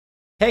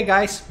Hey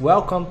guys,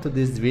 welcome to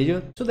this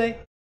video. Today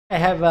I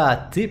have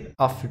a tip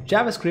of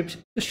JavaScript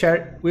to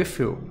share with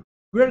you.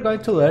 We are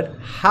going to learn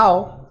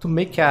how to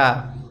make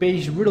a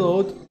page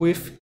reload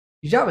with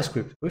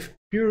JavaScript, with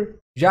pure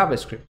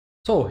JavaScript.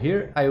 So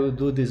here I will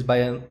do this by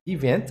an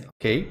event,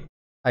 okay?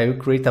 I will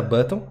create a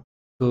button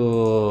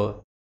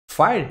to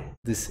fire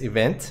this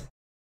event,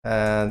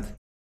 and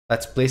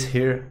let's place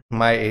here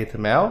my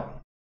HTML.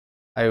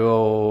 I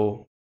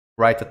will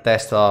write a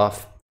test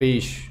of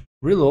page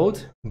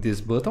reload in this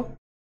button.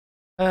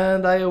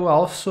 And I will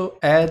also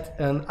add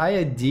an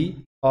ID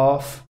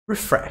of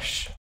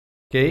refresh.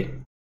 Okay,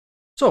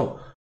 so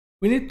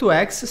we need to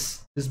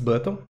access this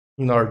button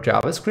in our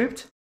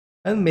JavaScript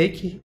and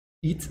make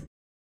it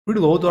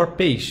reload our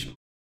page.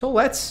 So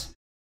let's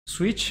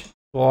switch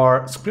to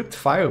our script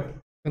file,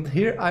 and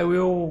here I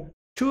will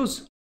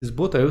choose this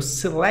button. I will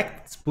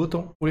select this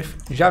button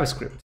with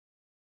JavaScript.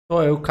 So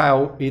I will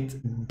call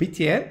it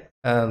btn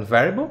and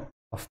variable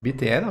of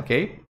btn.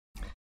 Okay.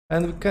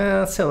 And we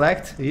can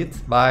select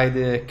it by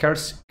the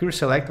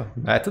querySelector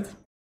method,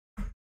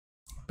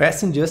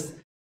 passing just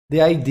the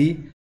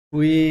ID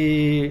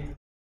we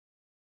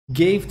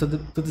gave to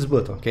this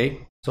button.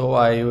 Okay, so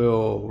I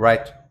will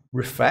write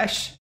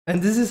refresh,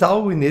 and this is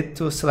all we need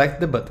to select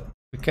the button.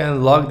 We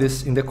can log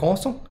this in the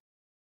console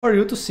for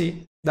you to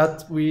see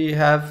that we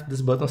have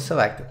this button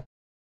selected.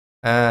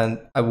 And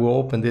I will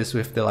open this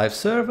with the live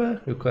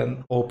server. You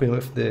can open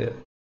with the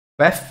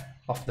path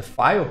of the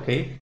file.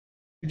 Okay.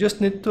 We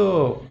just need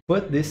to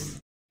put this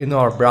in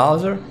our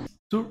browser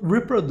to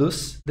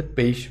reproduce the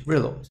page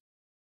reload.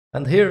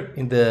 And here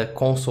in the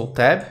console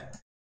tab,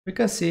 we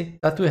can see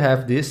that we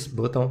have this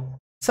button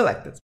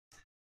selected.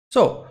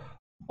 So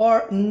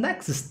our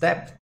next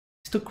step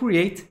is to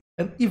create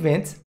an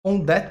event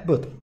on that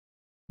button.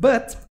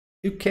 But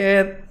you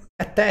can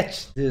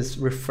attach this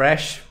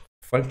refresh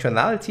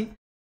functionality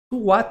to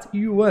what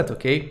you want,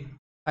 okay?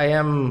 I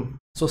am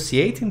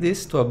associating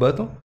this to a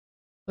button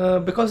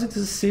because it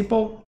is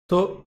simple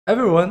so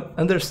everyone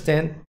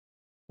understand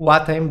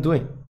what I'm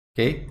doing.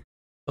 Okay,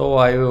 so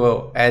I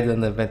will add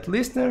an event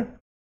listener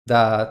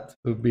that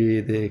will be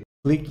the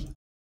click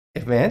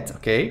event.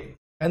 Okay,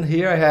 and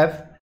here I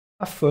have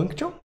a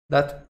function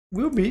that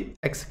will be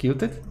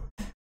executed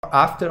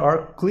after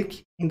our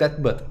click in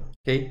that button.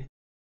 Okay,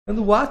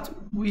 and what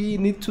we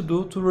need to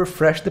do to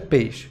refresh the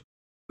page,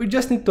 we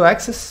just need to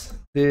access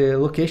the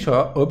location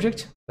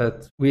object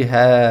that we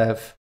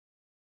have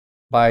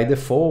by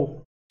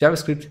default.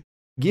 JavaScript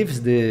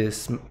gives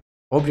this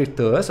object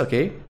to us,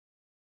 okay,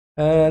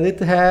 and it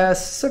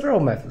has several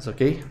methods,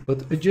 okay,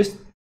 but we just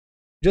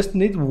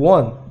need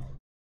one.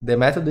 The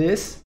method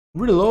is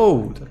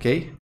reload,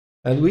 okay,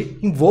 and we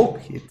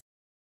invoke it,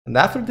 and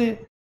after the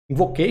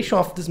invocation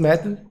of this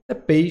method, the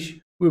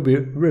page will be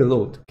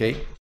reload. Okay,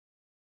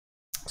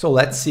 so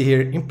let's see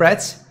here in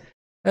practice,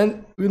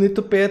 and we need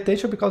to pay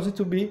attention because it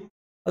will be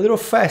a little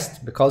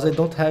fast because I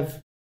don't have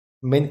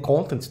many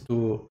contents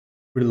to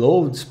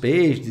reload this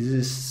page. This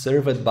is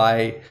served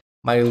by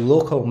my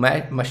local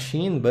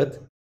machine,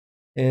 but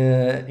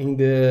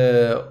in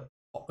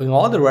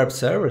other web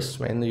servers,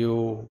 when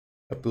you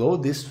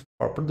upload this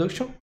for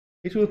production,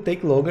 it will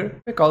take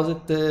longer because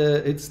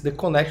it's the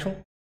connection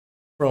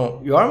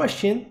from your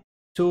machine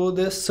to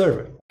the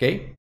server.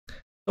 Okay,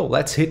 so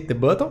let's hit the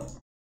button,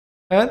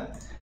 and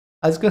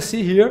as you can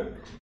see here,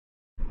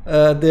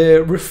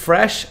 the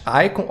refresh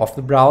icon of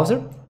the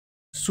browser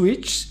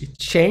it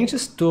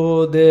changes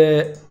to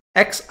the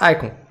X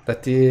icon,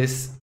 that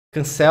is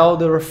cancel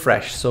the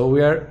refresh. So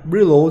we are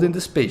reloading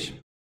this page,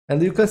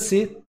 and you can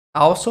see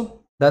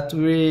also that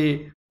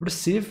we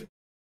receive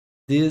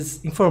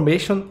this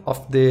information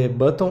of the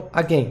button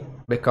again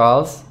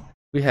because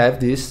we have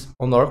this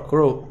on our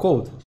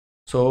code.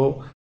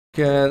 So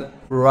we can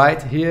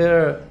write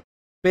here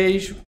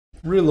page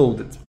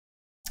reloaded,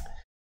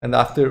 and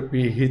after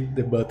we hit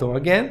the button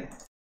again,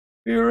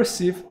 we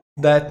receive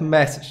that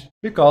message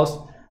because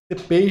the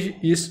page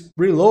is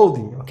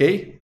reloading.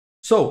 Okay,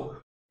 so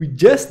we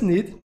just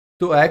need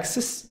to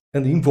access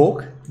and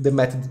invoke the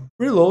method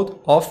reload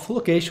of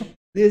location.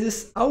 This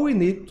is all we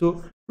need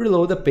to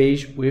reload the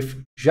page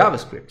with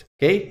JavaScript.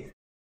 Okay,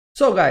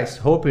 so guys,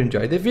 hope you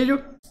enjoyed the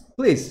video.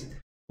 Please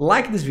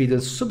like this video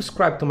and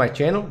subscribe to my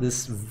channel.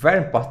 This is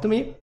very important to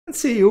me, and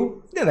see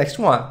you in the next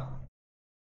one.